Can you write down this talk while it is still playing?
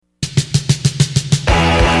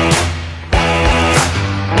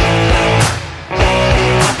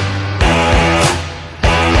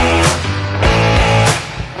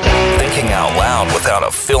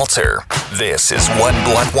Seltzer. This is One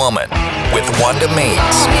Blunt Woman with Wanda Means.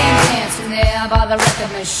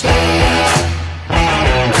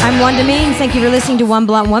 I'm Wanda Means. Thank you for listening to One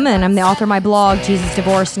Blunt Woman. I'm the author of my blog,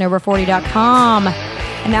 JesusDivorcedAndOver40.com.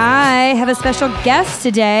 And I have a special guest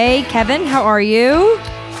today. Kevin, how are you?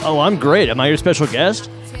 Oh, I'm great. Am I your special guest?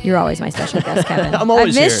 You're always my special guest, Kevin. I'm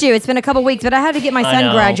always I've missed here. you. It's been a couple weeks, but I had to get my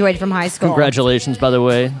son graduated from high school. Congratulations, by the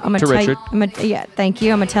way, to Richard. Yeah, thank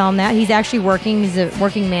you. I'm going to tell him that. He's actually working. He's a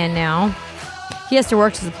working man now. He has to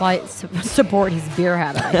work to support his beer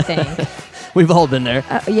habit, I think. We've all been there.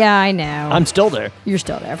 Yeah, I know. I'm still there. You're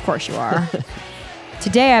still there. Of course you are.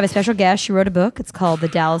 Today I have a special guest. She wrote a book. It's called The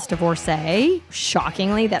Dallas Divorcee.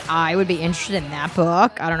 Shockingly, that I would be interested in that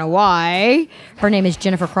book. I don't know why. Her name is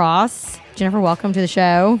Jennifer Cross. Jennifer, welcome to the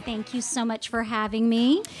show. Thank you so much for having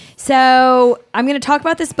me. So I'm going to talk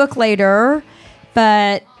about this book later,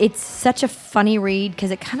 but it's such a funny read because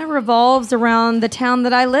it kind of revolves around the town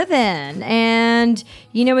that I live in. And,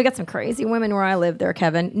 you know, we got some crazy women where I live there,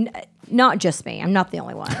 Kevin. Not just me. I'm not the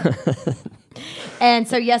only one. And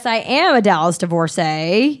so, yes, I am a Dallas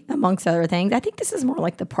divorcee, amongst other things. I think this is more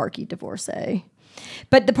like the Parky divorcee.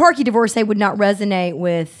 But the Parky divorcee would not resonate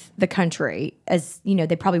with the country, as, you know,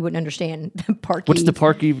 they probably wouldn't understand the Parky. What's the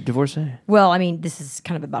Parky divorcee? Well, I mean, this is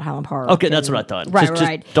kind of about Highland Park. Okay, that's what I thought. Right, just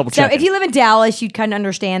right. double So check. if you live in Dallas, you'd kind of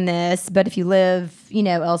understand this. But if you live, you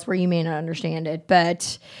know, elsewhere, you may not understand it.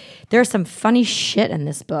 But there's some funny shit in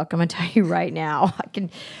this book. I'm going to tell you right now.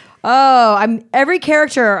 Every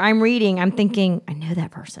character I'm reading, I'm thinking, I know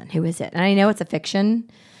that person. Who is it? And I know it's a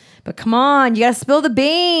fiction. But come on, you got to spill the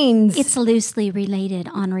beans. It's loosely related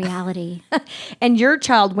on reality. And your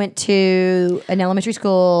child went to an elementary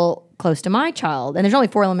school close to my child. And there's only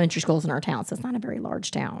 4 elementary schools in our town, so it's not a very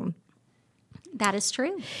large town. That is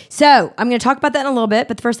true. So I'm going to talk about that in a little bit.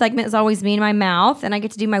 But the first segment is always me in my mouth. And I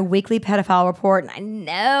get to do my weekly pedophile report. And I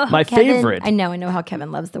know how favorite. I know how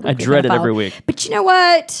Kevin loves the weekly I dread it pedophile. every week. But you know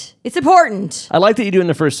what? It's important. I like that you do in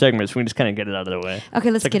the first segment, so we can just kind of get it out of the way. Okay,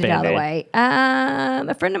 let's It's like get it out of the Band-Aid. way.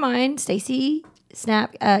 A friend of mine, Stacy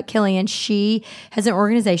Killian, she has an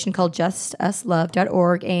organization called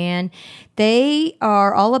JustUsLove.org, and they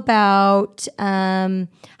are all about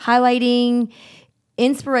highlighting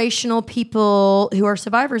inspirational people who are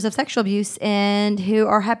survivors of sexual abuse and who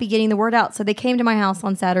are happy getting the word out. So they came to my house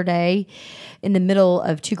on Saturday in the middle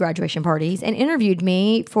of 2 graduation parties and interviewed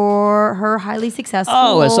me for her highly successful.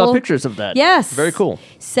 Oh, I saw pictures of that. Yes. Very cool.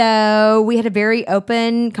 So we had a very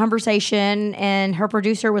open conversation, and her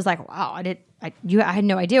producer was like, wow, I had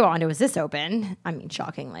no idea Wanda was this open. I mean,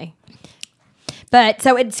 shockingly. But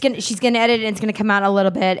so she's gonna edit it, and it's gonna come out a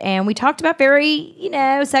little bit. And we talked about very,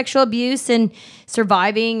 sexual abuse and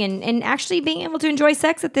surviving and actually being able to enjoy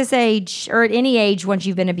sex at this age or at any age once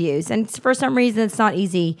you've been abused. And for some reason, it's not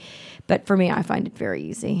easy. But for me, I find it very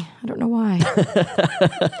easy. I don't know why.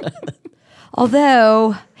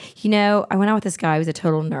 Although, I went out with this guy who was a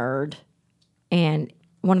total nerd and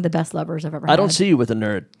one of the best lovers I've ever had. I don't see you with a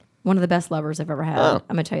nerd. One of the best lovers I've ever had. Oh.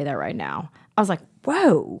 I'm going to tell you that right now. I was like,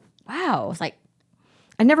 whoa, wow. I was like,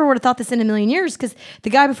 I never would have thought this in a million years because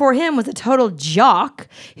the guy before him was a total jock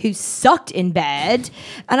who sucked in bed.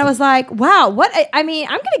 And I was like, wow, what? I'm going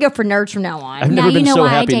to go for nerds from now on. I've Now never you been know so why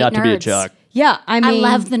I happy date not to be a nerds. jock. Yeah, I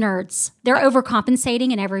love the nerds. They're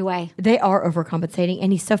overcompensating in every way. They are overcompensating,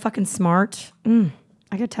 and he's so fucking smart. I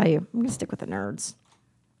gotta tell you, I'm gonna stick with the nerds.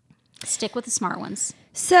 Stick with the smart ones.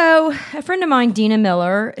 So, a friend of mine, Dina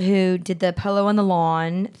Miller, who did the Polo on the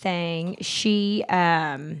Lawn thing,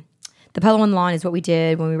 the Polo on the Lawn is what we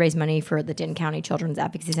did when we raised money for the Denton County Children's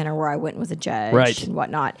Advocacy Center, where I went and was a judge and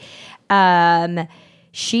whatnot.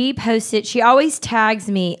 She always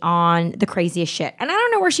tags me on the craziest shit. And I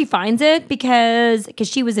don't know where she finds it because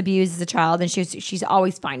she was abused as a child and she's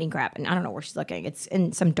always finding crap. And I don't know where she's looking. It's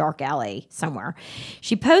in some dark alley somewhere.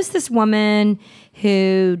 She posts this woman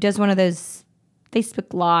who does one of those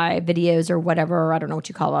Facebook Live videos or whatever. I don't know what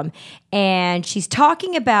you call them. And she's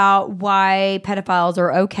talking about why pedophiles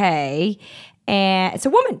are okay. And it's a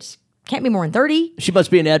woman. She can't be more than 30. She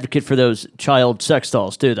must be an advocate for those child sex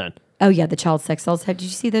dolls, too, then. Oh, yeah, the child sex dolls. Did you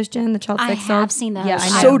see those, Jen? The child sex dolls? I have seen those. Yeah, I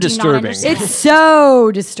know. So disturbing. It's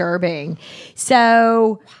so disturbing.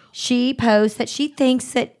 So she posts that she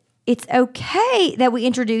thinks that it's okay that we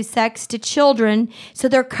introduce sex to children so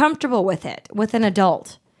they're comfortable with it, with an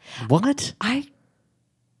adult. What? I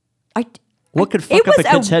What could fuck up a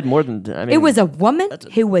kid's head more than... it was a woman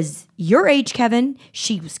who was your age, Kevin.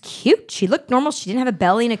 She was cute. She looked normal. She didn't have a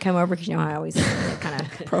belly and a comb over because, you know, I always kind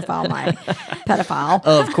of profile my pedophile.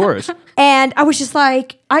 Of course. And I was just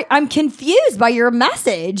like, I'm confused by your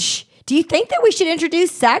message. Do you think that we should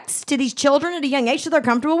introduce sex to these children at a young age so they're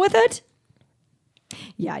comfortable with it?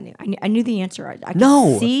 Yeah, I knew the answer. I could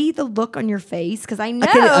No. see the look on your face because I know.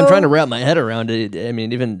 I'm trying to wrap my head around it. I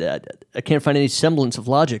mean, even I can't find any semblance of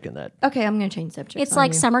logic in that. Okay, I'm going to change subject. It's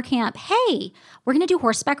like summer camp. Hey, we're going to do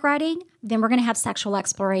horseback riding. Then we're going to have sexual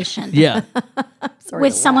exploration. Yeah.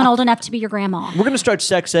 With someone old enough to be your grandma. We're going to start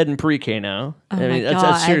sex ed in pre-K now. Oh I mean, my that's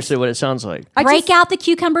God. seriously what it sounds like. Break out the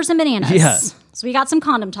cucumbers and bananas. Yeah. So we got some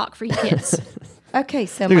condom talk for you kids. Okay,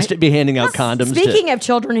 so They're going to be handing out condoms. Speaking of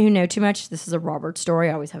children who know too much, this is a Robert story.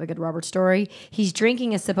 I always have a good Robert story. He's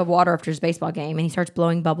drinking a sip of water after his baseball game, and he starts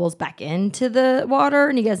blowing bubbles back into the water,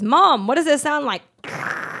 and he goes, "Mom, what does this sound like?"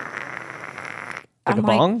 like a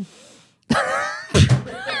bong?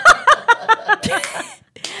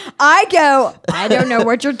 I go, "I don't know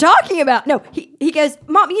what you're talking about." No, he goes,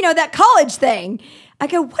 "Mom, you know that college thing." I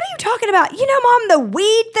go, "What are you talking about?" "You know, Mom, the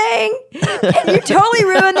weed thing." And you totally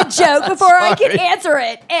ruined the joke before I could answer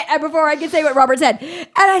it, before I could say what Robert said. And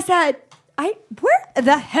I said, where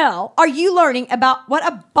the hell are you learning about what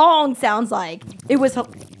a bong sounds like? It was,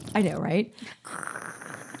 I know, right?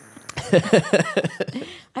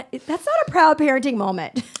 That's not a proud parenting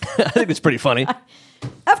moment. I think it's pretty funny.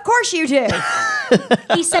 Of course you do.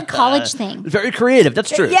 He said college thing. Very creative. That's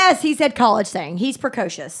true. Yes, he said college thing. He's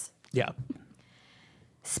precocious. Yeah.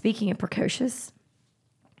 Speaking of precocious,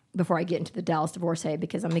 before I get into the Dallas Divorcee,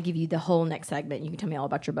 because I'm going to give you the whole next segment, you can tell me all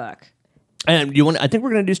about your book. And you want? I think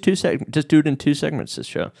we're going to do just do it in 2 segments this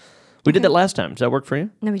show. We did that last time. Does that work for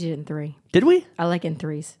you? No, we did it in 3. Did we? I like in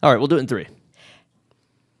 3s. All right, we'll do it in 3.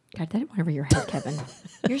 God, that went over your head, Kevin.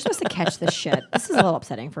 You're supposed to catch this shit. This is a little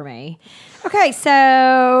upsetting for me. Okay,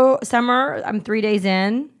 so summer, I'm 3 days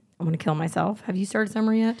in. I want to kill myself. Have you started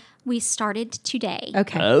summer yet? We started today.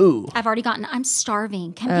 Okay. Oh. I've already I'm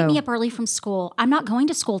starving. Come pick me up early from school. I'm not going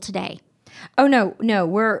to school today. Oh no,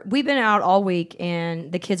 we've been out all week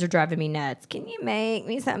and the kids are driving me nuts. Can you make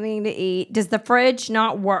me something to eat? Does the fridge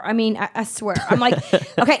not work? I mean, I swear. I'm like,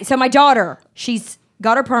 okay, so my daughter, she's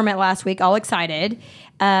got her permit last week, all excited.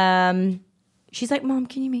 She's like, "Mom,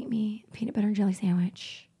 can you make me a peanut butter and jelly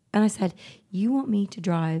sandwich?" And I said, you want me to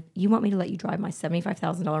let you drive my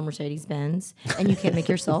 $75,000 Mercedes Benz and you can't make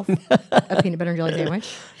yourself a peanut butter and jelly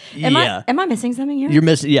sandwich? Am I missing something here? You're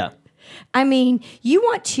missing. Yeah. I mean, you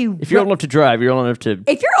want to. If you're old enough to drive, you're old enough to.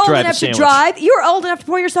 If you're old enough to drive, you're old enough to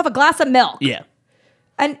pour yourself a glass of milk. Yeah.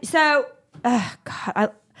 And so, God, I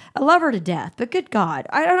love her to death, but good God,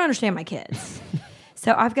 I don't understand my kids.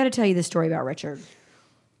 So I've got to tell you this story about Richard.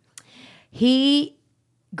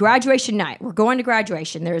 Graduation night. We're going to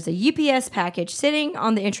graduation. There's a UPS package sitting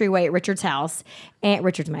on the entryway at Richard's house. And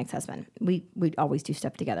Richard's my ex-husband. We always do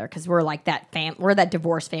stuff together because we're like that we're that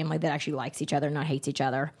divorced family that actually likes each other, not hates each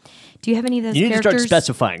other. Do you have any of those You need characters? to start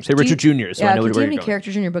specifying. Say Richard Jr. So I know where do you you're have any going.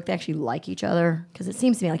 characters in your book that actually like each other? Because it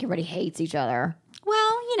seems to me like everybody hates each other.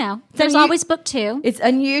 Well, you know, there's always book 2. It's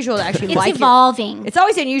unusual to actually It's like evolving. It's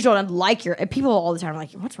always unusual to like people all the time are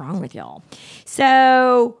like, what's wrong with y'all?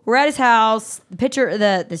 So we're at his house. The picture,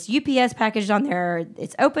 this UPS package on there,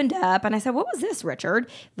 it's opened up. And I said, what was this, Richard?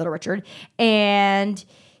 Little Richard. And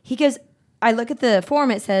he goes, I look at the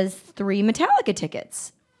form, it says 3 Metallica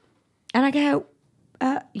tickets. And I go,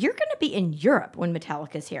 you're going to be in Europe when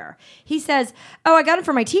Metallica's here. He says, oh, I got them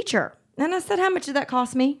for my teacher. And I said, how much did that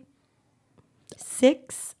cost me?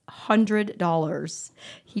 $600.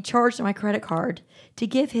 He charged my credit card to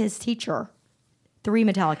give his teacher 3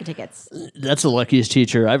 Metallica tickets. That's the luckiest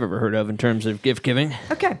teacher I've ever heard of in terms of gift giving.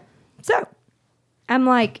 Okay. So I'm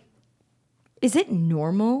like, is it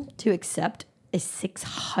normal to accept a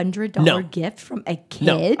 $600 gift from a kid?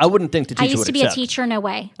 No, I wouldn't think the teacher I used would to be accept. a teacher, no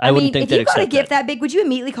way. I wouldn't think if they'd you got a accept gift that. that big, would you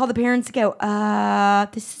immediately call the parents and go,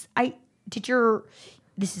 this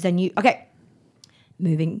is a new, okay.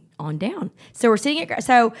 Moving on down. So we're sitting at,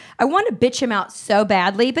 so I want to bitch him out so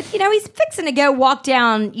badly, but he's fixing to go walk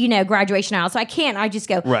down, graduation aisle. So I can't, I just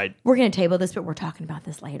go, right. We're going to table this, but we're talking about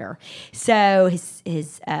this later. So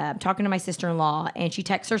talking to my sister-in-law and she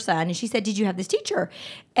texts her son and she said, did you have this teacher?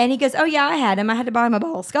 And he goes, oh yeah, I had him. I had to buy him a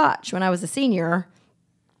bottle of scotch when I was a senior.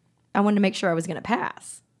 I wanted to make sure I was going to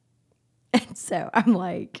pass. And so I'm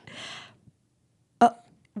like,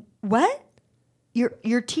 what?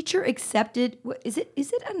 Your teacher accepted? Is it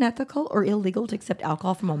unethical or illegal to accept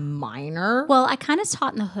alcohol from a minor? Well, I kind of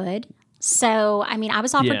taught in the hood. So, I mean, I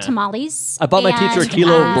was offered tamales. I bought my teacher a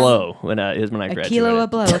kilo of blow when I graduated. A kilo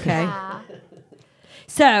of blow, okay.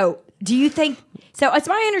 So, do you think... So, it's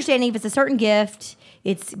my understanding if it's a certain gift,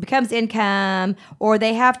 it becomes income, or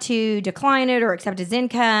they have to decline it or accept as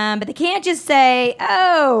income, but they can't just say,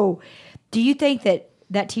 oh... Do you think that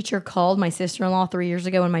teacher called my sister-in-law 3 years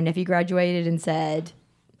ago when my nephew graduated and said,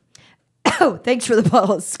 oh, thanks for the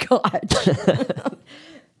bottle of scotch.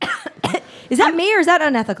 Is that me or is that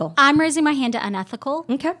unethical? I'm raising my hand to unethical.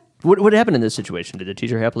 Okay. What happened in this situation? Did the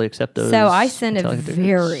teacher happily accept those? So I sent a metallic tickets?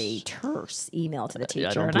 very terse email to the teacher.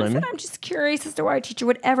 I don't And I blame said, you. I'm just curious as to why a teacher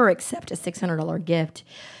would ever accept a $600 gift.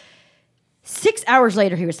 6 hours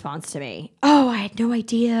later, he responds to me. Oh, I had no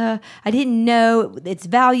idea. I didn't know its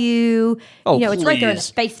value. Oh, It's right there in the please.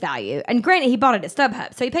 face value. And granted, he bought it at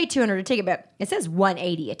StubHub, so he paid $200 a ticket, but it says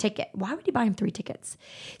 $180 a ticket. Why would he buy him 3 tickets?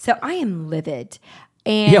 So I am livid.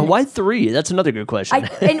 And Yeah, why 3? That's another good question.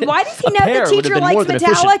 and why does he A know pair the would have teacher been more likes than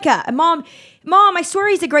efficient. Metallica? And Mom, I swear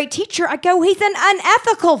he's a great teacher. I go, he's an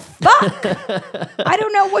unethical fuck. I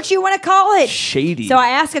don't know what you want to call it. Shady. So I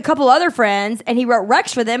asked a couple other friends, and he wrote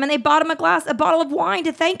Rex for them, and they bought him a bottle of wine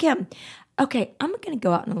to thank him. Okay, I'm going to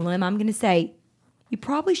go out on a limb. I'm going to say, you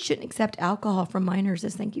probably shouldn't accept alcohol from minors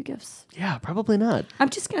as thank you gifts. Yeah, probably not. I'm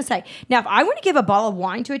just going to say. Now, if I want to give a bottle of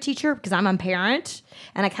wine to a teacher because I'm a parent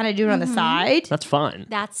and I kind of do it on the side. That's fine.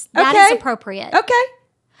 That is Okay. appropriate. Okay.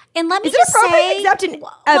 And let me Is it just appropriate say, to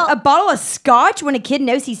accept a bottle of scotch when a kid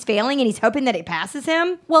knows he's failing and he's hoping that it passes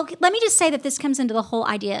him? well, let me just say that this comes into the whole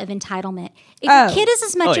idea of entitlement. If Oh. your kid is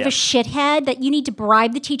as much Oh, of a yeah. shithead that you need to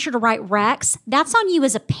bribe the teacher to write Rex, that's on you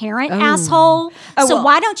as a parent, asshole. So well-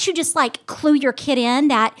 why don't you just clue your kid in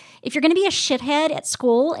that if you're going to be a shithead at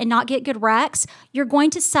school and not get good Rex, you're going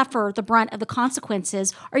to suffer the brunt of the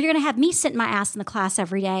consequences, or you're going to have me sitting my ass in the class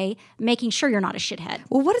every day making sure you're not a shithead.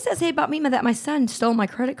 Well, what does that say about me that my son stole my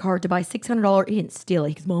credit card to buy $600? He didn't steal it.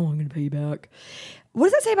 He goes, Mom, I'm going to pay you back. What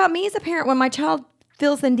does that say about me as a parent when my child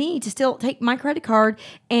feels the need to still take my credit card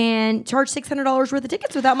and charge $600 worth of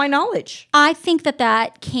tickets without my knowledge? I think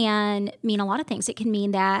that can mean a lot of things. It can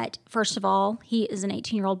mean that, first of all, he is an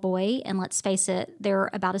 18-year-old boy, and let's face it, they're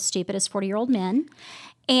about as stupid as 40-year-old men.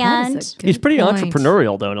 And He's pretty point.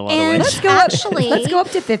 entrepreneurial, though, in a lot of And ways. Let's go up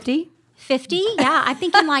to 50. 50? Yeah, I'm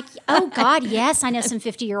thinking oh God, yes, I know some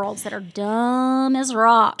 50-year-olds that are dumb as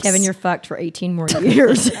rocks. Kevin, you're fucked for 18 more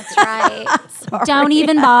years. That's right. Don't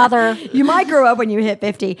even bother. You might grow up when you hit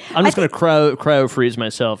 50. I'm just going to cryo freeze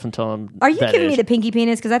myself until I'm Are you that giving me age. the pinky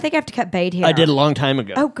penis? Because I think I have to cut bait here. I did a long time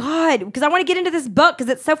ago. Oh, God. Because I want to get into this book because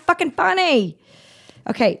it's so fucking funny.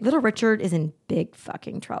 Okay, little Richard is in big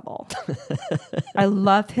fucking trouble. I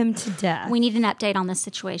love him to death. We need an update on this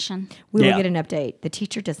situation. We Yeah. will get an update. The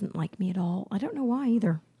teacher doesn't like me at all. I don't know why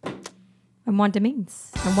either. I'm one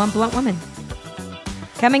demeans. I'm one blunt woman.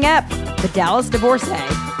 Coming up, the Dallas Divorcee.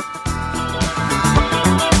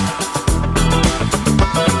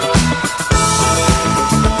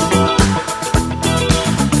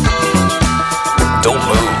 Don't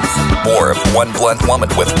move. More of One Blunt Woman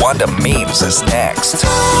with Wanda Means is next.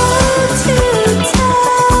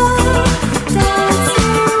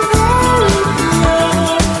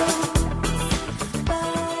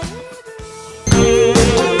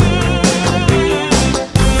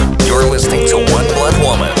 You're listening to One Blunt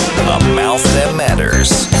Woman, a mouth that matters.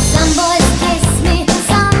 Some boys kiss me,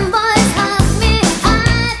 some boys hug me.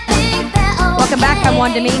 I think they're okay. Welcome back. I'm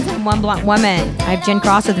Wanda Means. I'm one blunt woman. I have Jen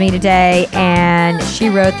Cross with me today, and she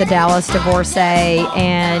wrote The Dallas Divorcee,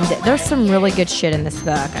 and there's some really good shit in this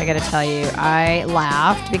book. I got to tell you, I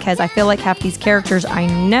laughed because I feel like half these characters I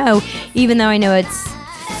know, even though I know it's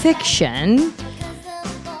fiction.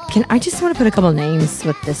 I just want to put a couple names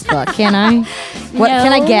with this book, can I? What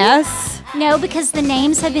can I No. guess? No, because the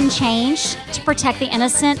names have been changed to protect the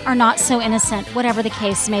innocent or not so innocent, whatever the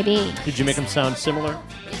case may be. Did you make them sound similar?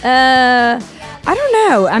 I don't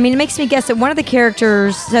know. I mean, it makes me guess that one of the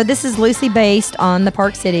characters. So this is loosely based on the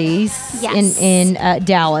Park Cities Yes. in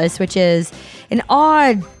Dallas, which is an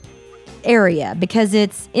odd area because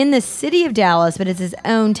it's in the city of Dallas, but it's its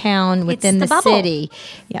own town within the the bubble. city.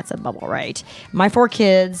 Yeah, it's a bubble, right? My 4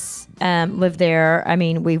 kids live there. I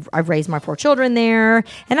mean, I've raised my 4 children there,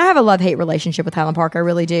 and I have a love-hate relationship with Highland Park. I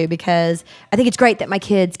really do, because I think it's great that my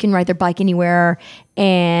kids can ride their bike anywhere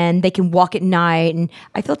and they can walk at night, and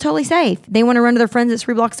I feel totally safe. They want to run to their friends that's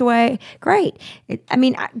 3 blocks away. Great.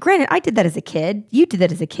 Granted, I did that as a kid. You did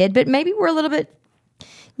that as a kid, but maybe we're a little bit,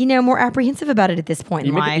 more apprehensive about it at this point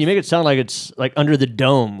in life. You make it sound like it's like under the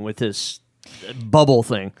dome with this bubble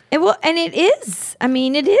thing. And it is. I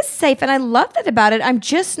mean, it is safe, and I love that about it. I'm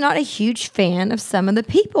just not a huge fan of some of the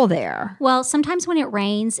people there. Well, sometimes when it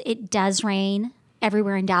rains, it does rain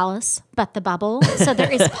everywhere in Dallas, but the bubble. So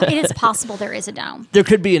it is possible there is a dome. There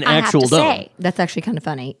could be an I have actual to dome. say. That's actually kind of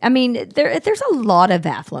funny. I mean, there's a lot of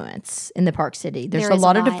affluence in the Park City. There's There a is a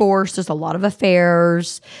lot of lot. divorce. There's a lot of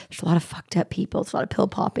affairs. There's a lot of fucked up people. There's a lot of pill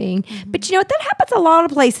popping. But you know what? That happens a lot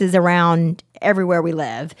of places around everywhere we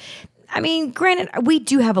live. I mean, granted, we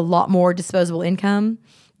do have a lot more disposable income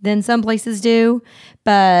than some places do,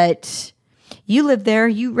 but you lived there,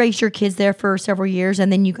 you raised your kids there for several years,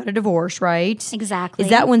 and then you got a divorce, right? Exactly.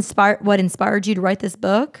 Is that what inspired you to write this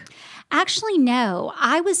book? Actually, no.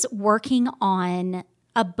 I was working on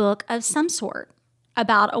a book of some sort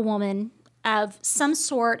about a woman of some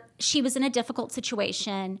sort. She was in a difficult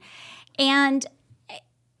situation, and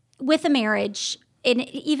with a marriage. And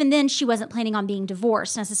even then, she wasn't planning on being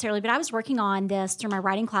divorced necessarily, but I was working on this through my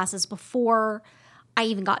writing classes before I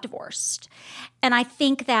even got divorced. And I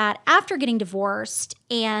think that after getting divorced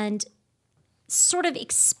and sort of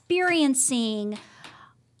experiencing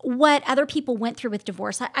what other people went through with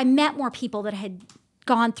divorce, I met more people that had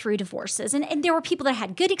gone through divorces. And there were people that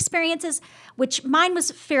had good experiences, which mine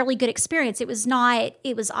was a fairly good experience. It was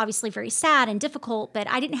obviously very sad and difficult, but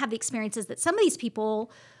I didn't have the experiences that some of these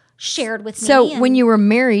people shared with me. So when you were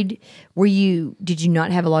married, did you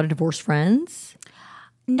not have a lot of divorced friends?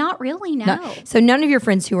 Not really, no. So none of your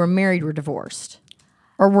friends who were married were divorced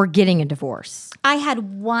or were getting a divorce? I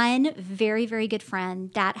had one very, very good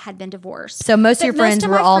friend that had been divorced. So most of your friends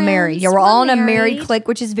were all married. Yeah, we're all in a married clique,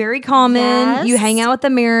 which is very common. Yes. You hang out with the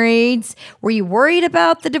marrieds. Were you worried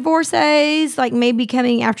about the divorcees, like maybe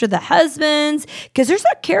coming after the husbands? Because there's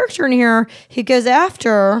that character in here who goes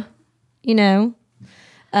after,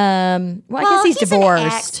 I guess he's divorced.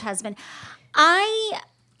 An ex-husband.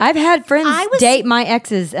 I've had friends date my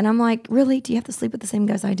exes, and I'm like, really? Do you have to sleep with the same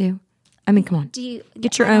guys I do? I mean, come on.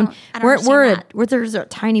 Get your own. There's a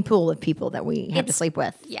tiny pool of people that we have to sleep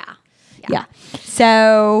with. Yeah.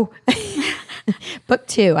 So, book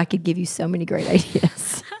 2, I could give you so many great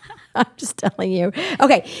ideas. I'm just telling you.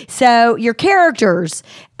 Okay, so your characters.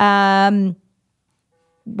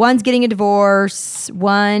 One's getting a divorce.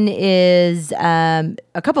 One is a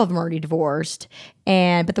couple of them are already divorced,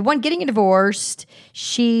 but the one getting a divorce,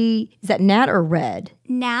 is that Nat or Red?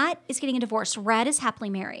 Nat is getting a divorce. Red is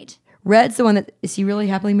happily married. Red's the one is he really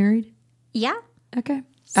happily married? Yeah. Okay.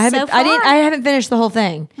 I haven't finished the whole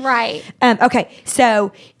thing. Right. Okay.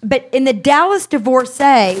 So, but in the Dallas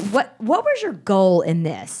Divorcee, what was your goal in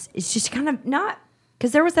this? It's just kind of not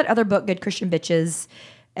because there was that other book, Good Christian Bitches.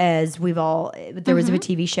 There was a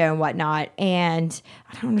TV show and whatnot, and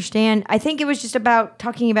I don't understand. I think it was just about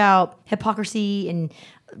talking about hypocrisy and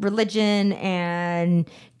religion and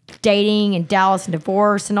dating and Dallas and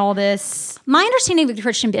divorce and all this. My understanding of the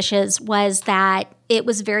Christian Bitches was that it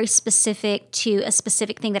was very specific to a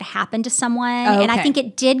specific thing that happened to someone, and I think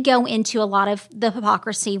it did go into a lot of the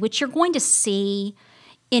hypocrisy, which you're going to see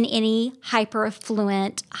in any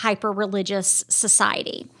hyper-affluent, hyper-religious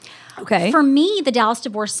society. Okay. For me, the Dallas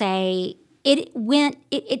Divorcee,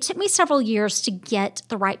 it took me several years to get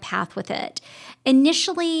the right path with it.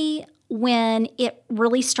 Initially, when it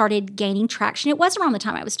really started gaining traction, it was around the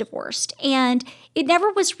time I was divorced. And it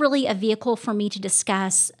never was really a vehicle for me to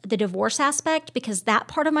discuss the divorce aspect because that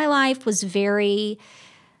part of my life was very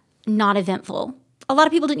not eventful. A lot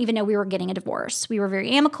of people didn't even know we were getting a divorce. We were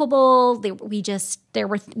very amicable. We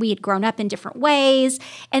had grown up in different ways.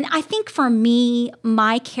 And I think for me,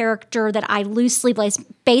 my character that I loosely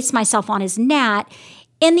base myself on is Nat,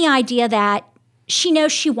 in the idea that she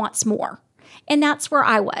knows she wants more. And that's where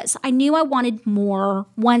I was. I knew I wanted more.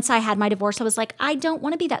 Once I had my divorce, I was like, I don't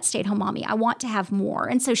want to be that stay-at-home mommy. I want to have more.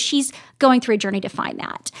 And so she's going through a journey to find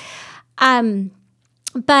that.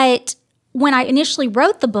 But when I initially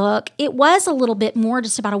wrote the book, it was a little bit more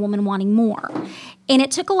just about a woman wanting more. And it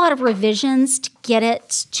took a lot of revisions to get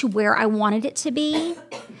it to where I wanted it to be.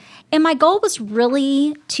 And my goal was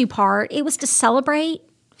really two-part. It was to celebrate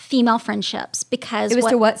female friendships because... It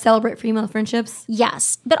was celebrate female friendships?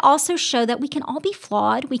 Yes, but also show that we can all be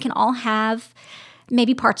flawed. We can all have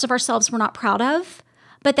maybe parts of ourselves we're not proud of,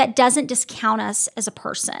 but that doesn't discount us as a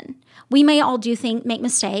person. We may all make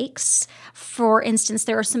mistakes. For instance,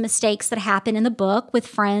 there are some mistakes that happen in the book with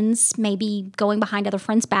friends, maybe going behind other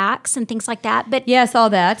friends' backs and things like that. But yeah, I saw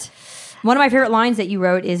that. One of my favorite lines that you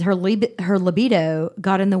wrote is her libido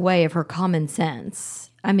got in the way of her common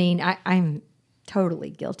sense. I mean, I'm totally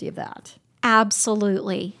guilty of that.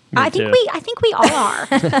 Absolutely. Me I too. think we all are.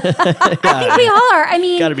 I think we all are. I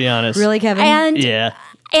mean, Gotta be honest. Really, Kevin? Yeah.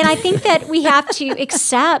 And I think that we have to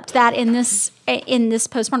accept that in this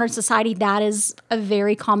postmodern society, that is a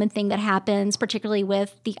very common thing that happens, particularly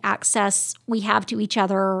with the access we have to each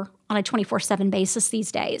other on a 24/7 basis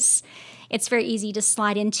these days. It's very easy to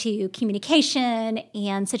slide into communication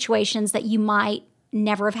and situations that you might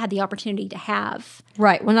never have had the opportunity to have.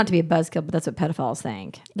 Right. Well, not to be a buzzkill, but that's what pedophiles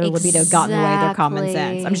think. Their libido got in the way of their common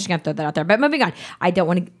sense. I'm just going to throw that out there. But moving on. I don't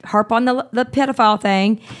want to harp on the pedophile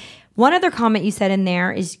thing. One other comment you said in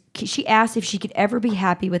there is she asked if she could ever be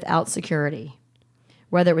happy without security,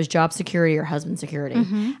 whether it was job security or husband security.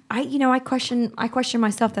 Mm-hmm. I question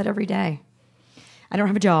myself that every day. I don't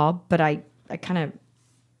have a job, but I kind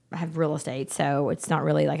of have real estate, so it's not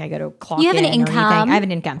really like I go to clock You have an in or anything. income. I have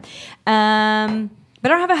an income.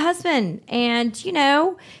 But I don't have a husband, and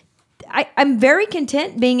I'm very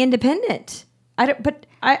content being independent.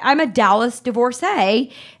 I'm a Dallas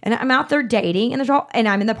divorcee, and I'm out there dating, and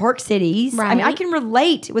I'm in the Park Cities. I mean, I Right. can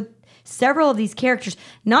relate with several of these characters.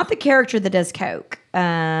 Not the character that does coke.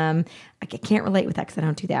 I can't relate with that because I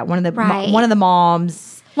don't do that. One of the Right. one of the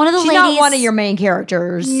moms. One of the she's ladies. not one of your main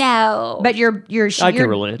characters. No. But you're I can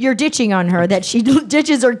relate. You're ditching on her that she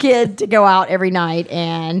ditches her kid to go out every night,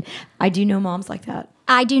 and I do know moms like that.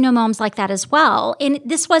 I do know moms like that as well. And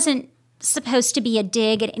this wasn't supposed to be a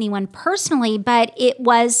dig at anyone personally, but it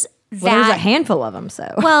was that. Well, there's a handful of them,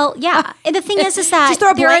 so. Well, yeah. And the thing is that Just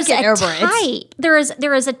throw a there is blanket a over it.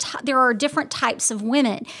 type. There are different types of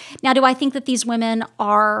women. Now, do I think that these women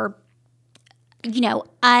are,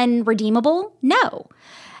 unredeemable? No.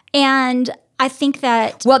 And I think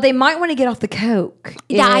that. Well, they might want to get off the coke.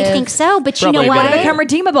 Yeah, I think so. But you know Probably what? better. Become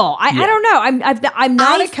redeemable. I don't know. I'm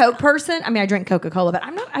not a I've- Coke person. I mean, I drink Coca-Cola, but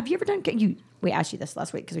I'm not. Have you ever done? We asked you this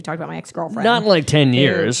last week because we talked about my ex-girlfriend. Not in like 10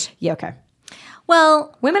 years. Yeah. Okay.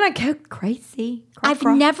 Well, Women on Coke, crazy. I've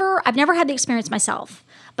never had the experience myself,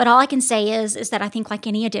 but all I can say is that I think like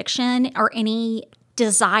any addiction or any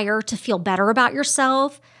desire to feel better about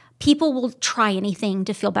yourself, people will try anything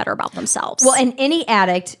to feel better about themselves. Well, and any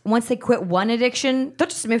addict, once they quit one addiction, they'll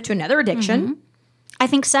just move to another addiction. I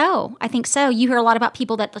think so. You hear a lot about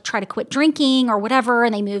people that try to quit drinking or whatever,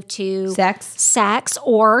 and they move to sex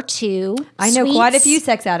or to. I know quite a sweets. few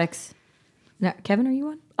sex addicts. No, Kevin, are you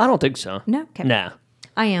one? I don't think so. No, Kevin. Nah.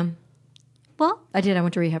 I am. Well, I did. I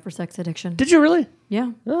went to rehab for sex addiction. Did you really?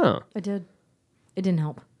 Yeah, Oh. I did. It didn't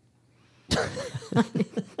help.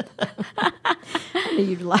 I knew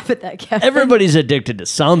you'd laugh at that, Kevin. Everybody's addicted to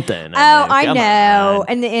something. I come know.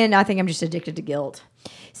 on. And I think I'm just addicted to guilt.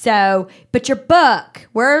 So, but your book,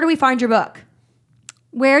 where do we find your book?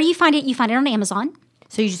 where you find it on Amazon.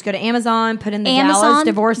 So you just go to Amazon, put in the Dallas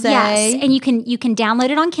Divorcee. Yes, and you can download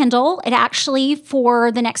it on Kindle. It actually,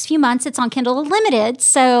 for the next few months, it's on Kindle Unlimited.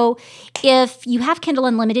 So if you have Kindle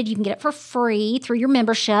Unlimited, you can get it for free through your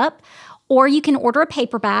membership, or you can order a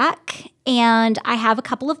paperback. And I have a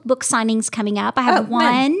couple of book signings coming up. I have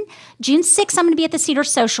one June 6th. I'm going to be at the Cedar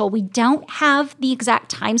Social. We don't have the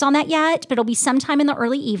exact times on that yet, but it'll be sometime in the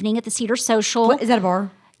early evening at the Cedar Social. What, is that a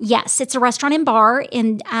bar? Yes, it's a restaurant and bar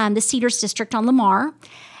in the Cedars District on Lamar.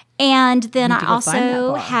 And then I to go find that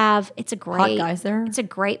also bar. have, it's a great, guys there? It's a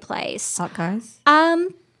great place. Hot guys?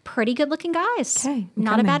 Pretty good looking guys. Okay, I'm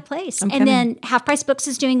Not coming. a bad place. I'm And then Half Price Books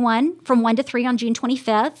is doing one from 1 to 3 on June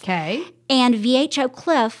 25th. Okay. And VHO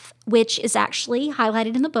Cliff, which is actually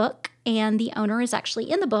highlighted in the book, and the owner is actually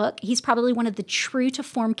in the book. He's probably one of the true to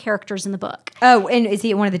form characters in the book. Oh, and is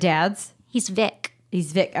he one of the dads? He's Vic.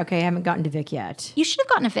 He's Vic. Okay, I haven't gotten to Vic yet. You should have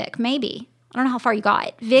gotten a Vic, maybe. I don't know how far you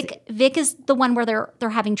got. Vic is the one where they're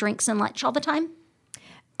having drinks and lunch all the time.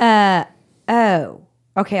 Oh,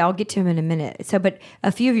 okay. I'll get to him in a minute. So, but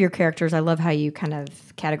a few of your characters, I love how you kind of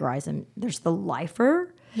categorize them. There's the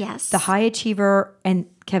lifer, Yes. the high achiever, and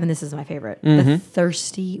Kevin, this is my favorite, the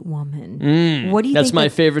thirsty woman. What do you? That's think my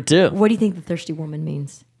favorite too. What do you think the thirsty woman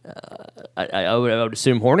means? I would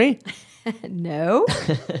assume horny. No,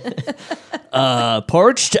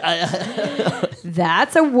 Parched.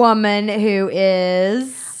 that's a woman who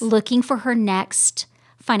is Looking for her next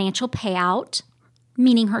financial payout,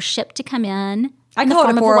 meaning her ship to come in. I in the call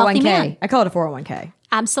it a form of wealthy man. 401k. I call it a 401k.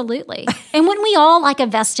 Absolutely. And wouldn't we all like a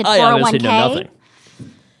vested I honestly 401k? know nothing.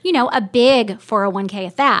 You know, a big 401k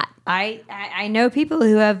at that. I know people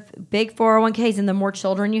who have big 401ks, and the more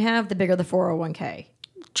children you have, the bigger the 401k.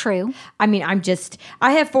 True. I mean,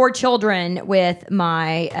 I have 4 children with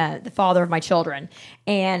my, the father of my children.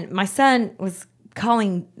 And my son was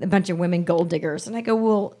calling a bunch of women gold diggers. And I go,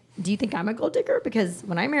 well, do you think I'm a gold digger? Because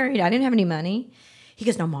when I married, I didn't have any money. He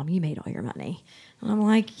goes, no, Mom, you made all your money. And I'm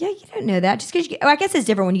like, yeah, you don't know that. Just because I guess it's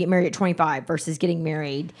different when you get married at 25 versus getting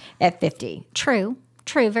married at 50. True.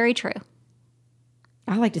 True. Very true.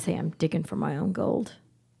 I like to say I'm digging for my own gold.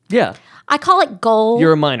 Yeah. I call it gold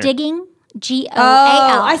You're a minor. digging. GOAL.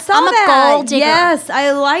 I saw I'm that. a gold digger. Yes,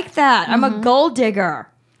 I like that. I'm a gold digger.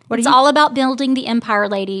 What It's are you? all about building the empire,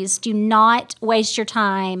 ladies. Do not waste your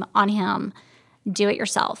time on him. Do it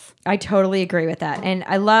yourself. I totally agree with that. And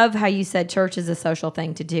I love how you said church is a social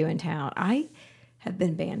thing to do in town. I have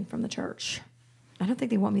been banned from the church. I don't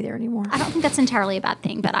think they want me there anymore. I don't think that's entirely a bad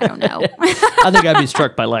thing, but I don't know. I think I'd be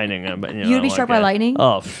struck by lightning. But, You'd be struck by lightning?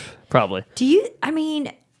 Oh, probably. Do you, I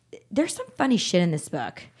mean, there's some funny shit in this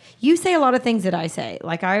book. You say a lot of things that I say.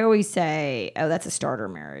 Like I always say, oh, that's a starter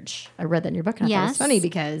marriage. I read that in your book and I thought it was funny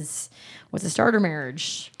because what's a starter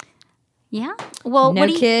marriage? Yeah. Well, No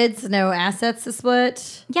kids, no assets to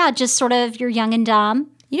split. Yeah, just sort of you're young and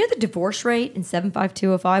dumb. You know the divorce rate in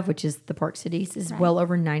 75205, which is the Park Cities, is well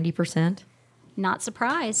over 90%? Not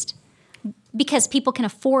surprised. Because people can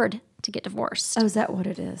afford to get divorced. Oh, is that what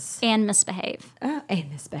it is? And misbehave. Oh, and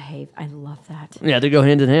misbehave. I love that. Yeah, they go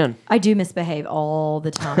hand in hand. I do misbehave all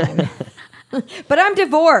the time. But I'm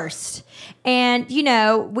divorced. And, you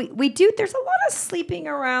know, we do, there's a lot of sleeping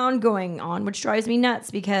around going on, which drives me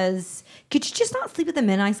nuts because could you just not sleep with the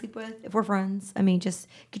men I sleep with if we're friends? I mean, just,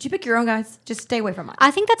 could you pick your own guys? Just stay away from mine.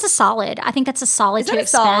 I think that's a solid. I think that's a solid, Is that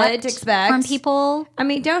solid to expect from people. I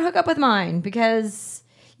mean, don't hook up with mine because,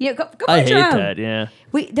 you know, go I find hate your own. that, yeah.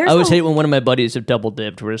 There's I always hate when one of my buddies have double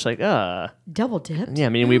dipped. We're just like, double dipped. yeah, I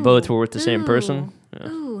mean, we both were with the same person. Yeah.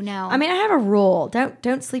 Ooh, no. I mean, I have a rule.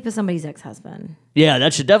 Don't sleep with somebody's ex-husband. Yeah,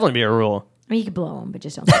 that should definitely be a rule. I mean, you can blow him, but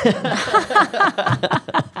just don't sleep with him.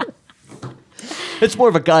 It's more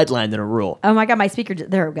of a guideline than a rule. Oh my God, my speaker,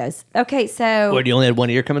 there it goes. Okay, so. What, you only had one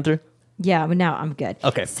ear coming through? Yeah, but now I'm good.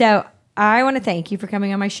 Okay. So I want to thank you for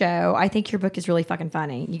coming on my show. I think your book is really fucking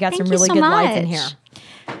funny. You got Thank some you really so good lights in much. here.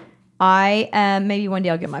 I maybe one day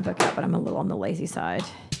I'll get my book out, but I'm a little on the lazy side.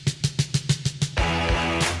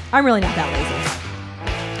 I'm really not that lazy.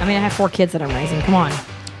 I mean, I have 4 kids that I'm raising. Come on.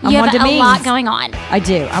 I'm you one have to a means. lot going on. I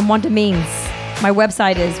do. I'm one to means. My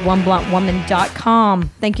website is onebluntwoman.com.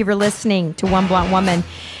 Thank you for listening to One Blunt Woman.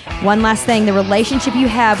 One last thing, the relationship you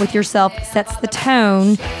have with yourself sets the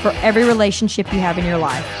tone for every relationship you have in your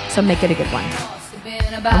life. So make it a good one.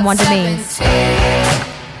 I'm one to means.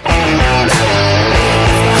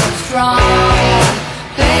 Strong,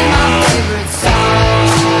 play my favorite song,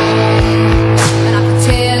 and I could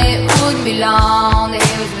tell it wouldn't be long that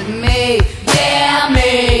he was with me, yeah,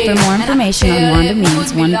 me. For more information on Wanda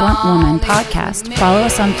Means One Blunt Woman podcast, follow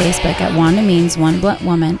us on Facebook at Wanda Means One Blunt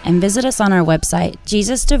Woman and visit us on our website,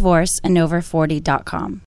 JesusDivorceAndOver40.com.